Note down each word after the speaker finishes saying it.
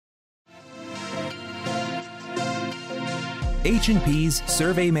H&P's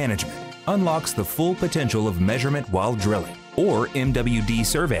Survey Management unlocks the full potential of measurement while drilling, or MWD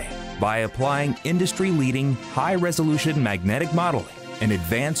survey, by applying industry-leading high-resolution magnetic modeling and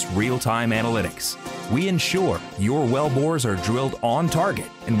advanced real-time analytics. We ensure your well bores are drilled on target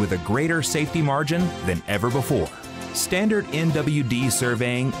and with a greater safety margin than ever before. Standard MWD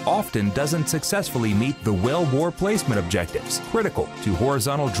surveying often doesn't successfully meet the well bore placement objectives critical to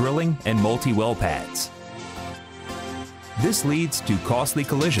horizontal drilling and multi-well pads. This leads to costly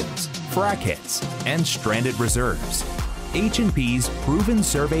collisions, frac hits, and stranded reserves. H&P's proven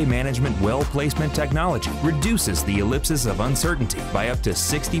survey management well placement technology reduces the ellipses of uncertainty by up to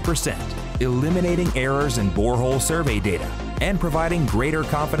 60%, eliminating errors in borehole survey data and providing greater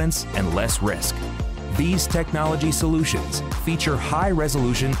confidence and less risk. These technology solutions feature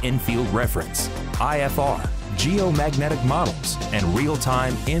high-resolution in-field reference, IFR, geomagnetic models, and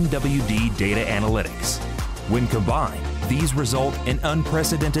real-time MWD data analytics. When combined, these result in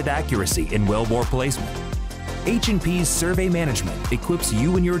unprecedented accuracy in wellbore placement. H&P's Survey Management equips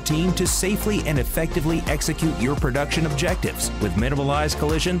you and your team to safely and effectively execute your production objectives with minimalized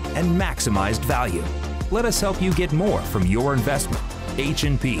collision and maximized value. Let us help you get more from your investment.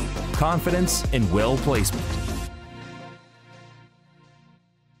 H&P, confidence in well placement.